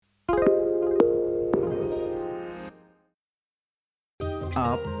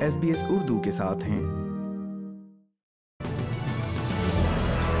آپ SBS اردو کے ساتھ ہیں۔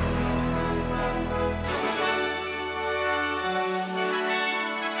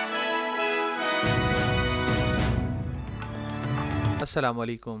 السلام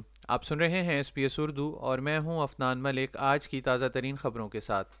علیکم، آپ سن رہے ہیں SBS اردو اور میں ہوں افنان ملک آج کی تازہ ترین خبروں کے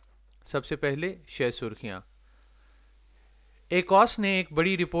ساتھ۔ سب سے پہلے شہ سرخیاں۔ ایکوس نے ایک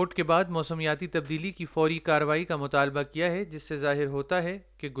بڑی رپورٹ کے بعد موسمیاتی تبدیلی کی فوری کارروائی کا مطالبہ کیا ہے، جس سے ظاہر ہوتا ہے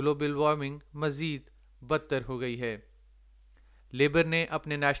کہ گلوبل وارمنگ مزید بدتر ہو گئی ہے۔ لیبر نے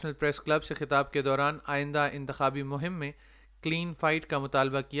اپنے نیشنل پریس کلب سے خطاب کے دوران آئندہ انتخابی مہم میں کلین فائٹ کا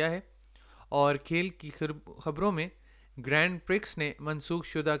مطالبہ کیا ہے۔ اور کھیل کی خبروں میں گرینڈ پرکس نے منسوخ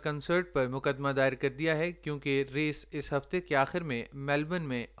شدہ کنسرٹ پر مقدمہ دائر کر دیا ہے کیونکہ ریس اس ہفتے کے آخر میں میلبرن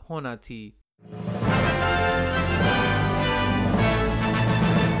میں ہونا تھی۔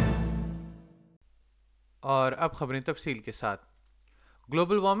 اور اب خبریں تفصیل کے ساتھ۔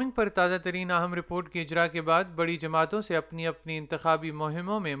 گلوبل وارمنگ پر تازہ ترین اہم رپورٹ کے اجراء کے بعد بڑی جماعتوں سے اپنی اپنی انتخابی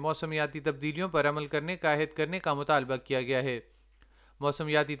مہموں میں موسمیاتی تبدیلیوں پر عمل کرنے کا عہد کرنے کا مطالبہ کیا گیا ہے۔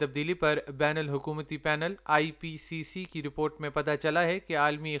 موسمیاتی تبدیلی پر بین الحکومتی پینل IPCC کی رپورٹ میں پتہ چلا ہے کہ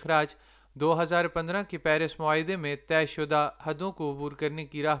عالمی اخراج 2015 کے پیرس معاہدے میں طے شدہ حدوں کو عبور کرنے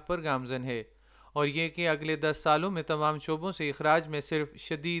کی راہ پر گامزن ہے، اور یہ کہ اگلے 10 سالوں میں تمام شعبوں سے اخراج میں صرف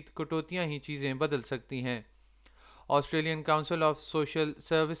شدید کٹوتیاں ہی چیزیں بدل سکتی ہیں۔ Australian council of social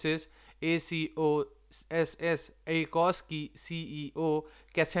services ACOSS ایکوس کی CEO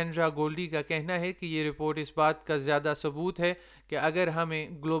کیسینڈرا گولڈی کا کہنا ہے کہ یہ رپورٹ اس بات کا زیادہ ثبوت ہے کہ اگر ہمیں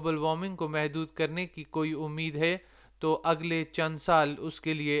گلوبل وارمنگ کو محدود کرنے کی کوئی امید ہے تو اگلے چند سال اس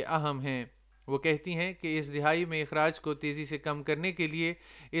کے لیے اہم ہیں۔ وہ کہتی ہیں کہ اس دہائی میں اخراج کو تیزی سے کم کرنے کے لیے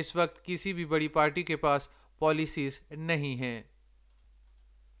اس وقت کسی بھی بڑی پارٹی کے پاس پالیسیز نہیں ہیں۔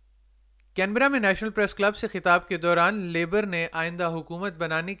 کینبرا میں نیشنل پریس کلب سے خطاب کے دوران لیبر نے آئندہ حکومت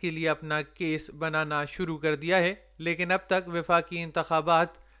بنانے کے لیے اپنا کیس بنانا شروع کر دیا ہے، لیکن اب تک وفاقی انتخابات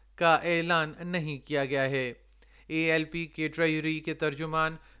کا اعلان نہیں کیا گیا ہے۔ ALP کے ٹریجری کے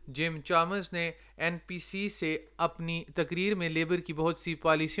ترجمان جم چامرز نے NPC سے اپنی تقریر میں لیبر کی بہت سی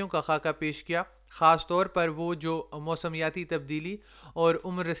پالیسیوں کا خاکہ پیش کیا، خاص طور پر وہ جو موسمیاتی تبدیلی اور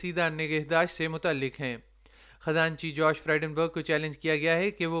عمر رسیدہ نگہداشت سے متعلق ہیں۔ خزانچی جوش فریڈنبرگ کو چیلنج کیا گیا ہے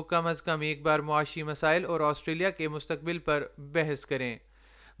کہ وہ کم از کم ایک بار معاشی مسائل اور آسٹریلیا کے مستقبل پر بحث کریں۔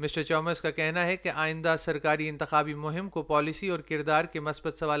 مسٹر چامرز کا کہنا ہے کہ آئندہ سرکاری انتخابی مہم کو پالیسی اور کردار کے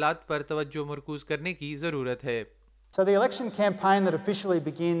مثبت سوالات پر توجہ مرکوز کرنے کی ضرورت ہے۔ So the election campaign that officially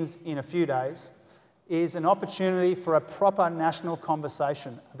begins in a few days is an opportunity for a proper national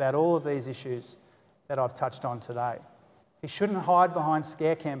conversation about all of these issues that I've touched on today. He shouldn't hide behind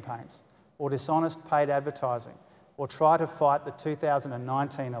scare campaigns or dishonest paid advertising or try to fight the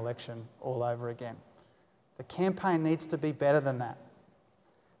 2019 election all over again. The campaign needs to be better than that.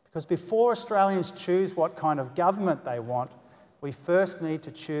 Because before Australians choose what kind of government they want, we first need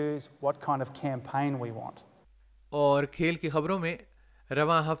to choose what kind of campaign we want. اور کھیل کی خبروں میں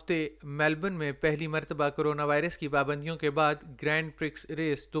رواں ہفتے Melbourne میں پہلی مرتبہ کرونا وائرس کی پابندیوں کے بعد گرینڈ پرکس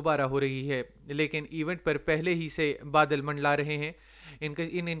ریس دوبارہ ہو رہی ہے، لیکن ایونٹ پر پہلے ہی سے بادل منڈلا رہے ہیں۔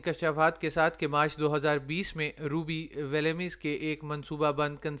 ان انکشافات کے ساتھ کہ مارچ 2020 میں روبی ولیمز کے ایک منصوبہ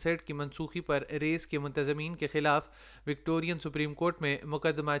بند کنسرٹ کی منسوخی پر ریس کے منتظمین کے خلاف وکٹورین سپریم کورٹ میں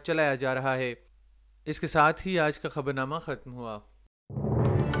مقدمہ چلایا جا رہا ہے۔ اس کے ساتھ ہی آج کا خبرنامہ ختم ہوا۔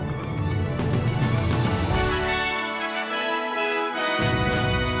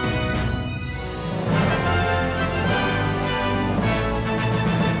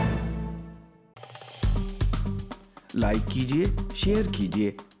 لائک کیجیے، شیئر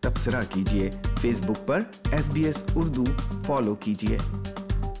کیجیے، تبصرہ کیجیے، فیس بک پر SBS اردو فالو کیجیے۔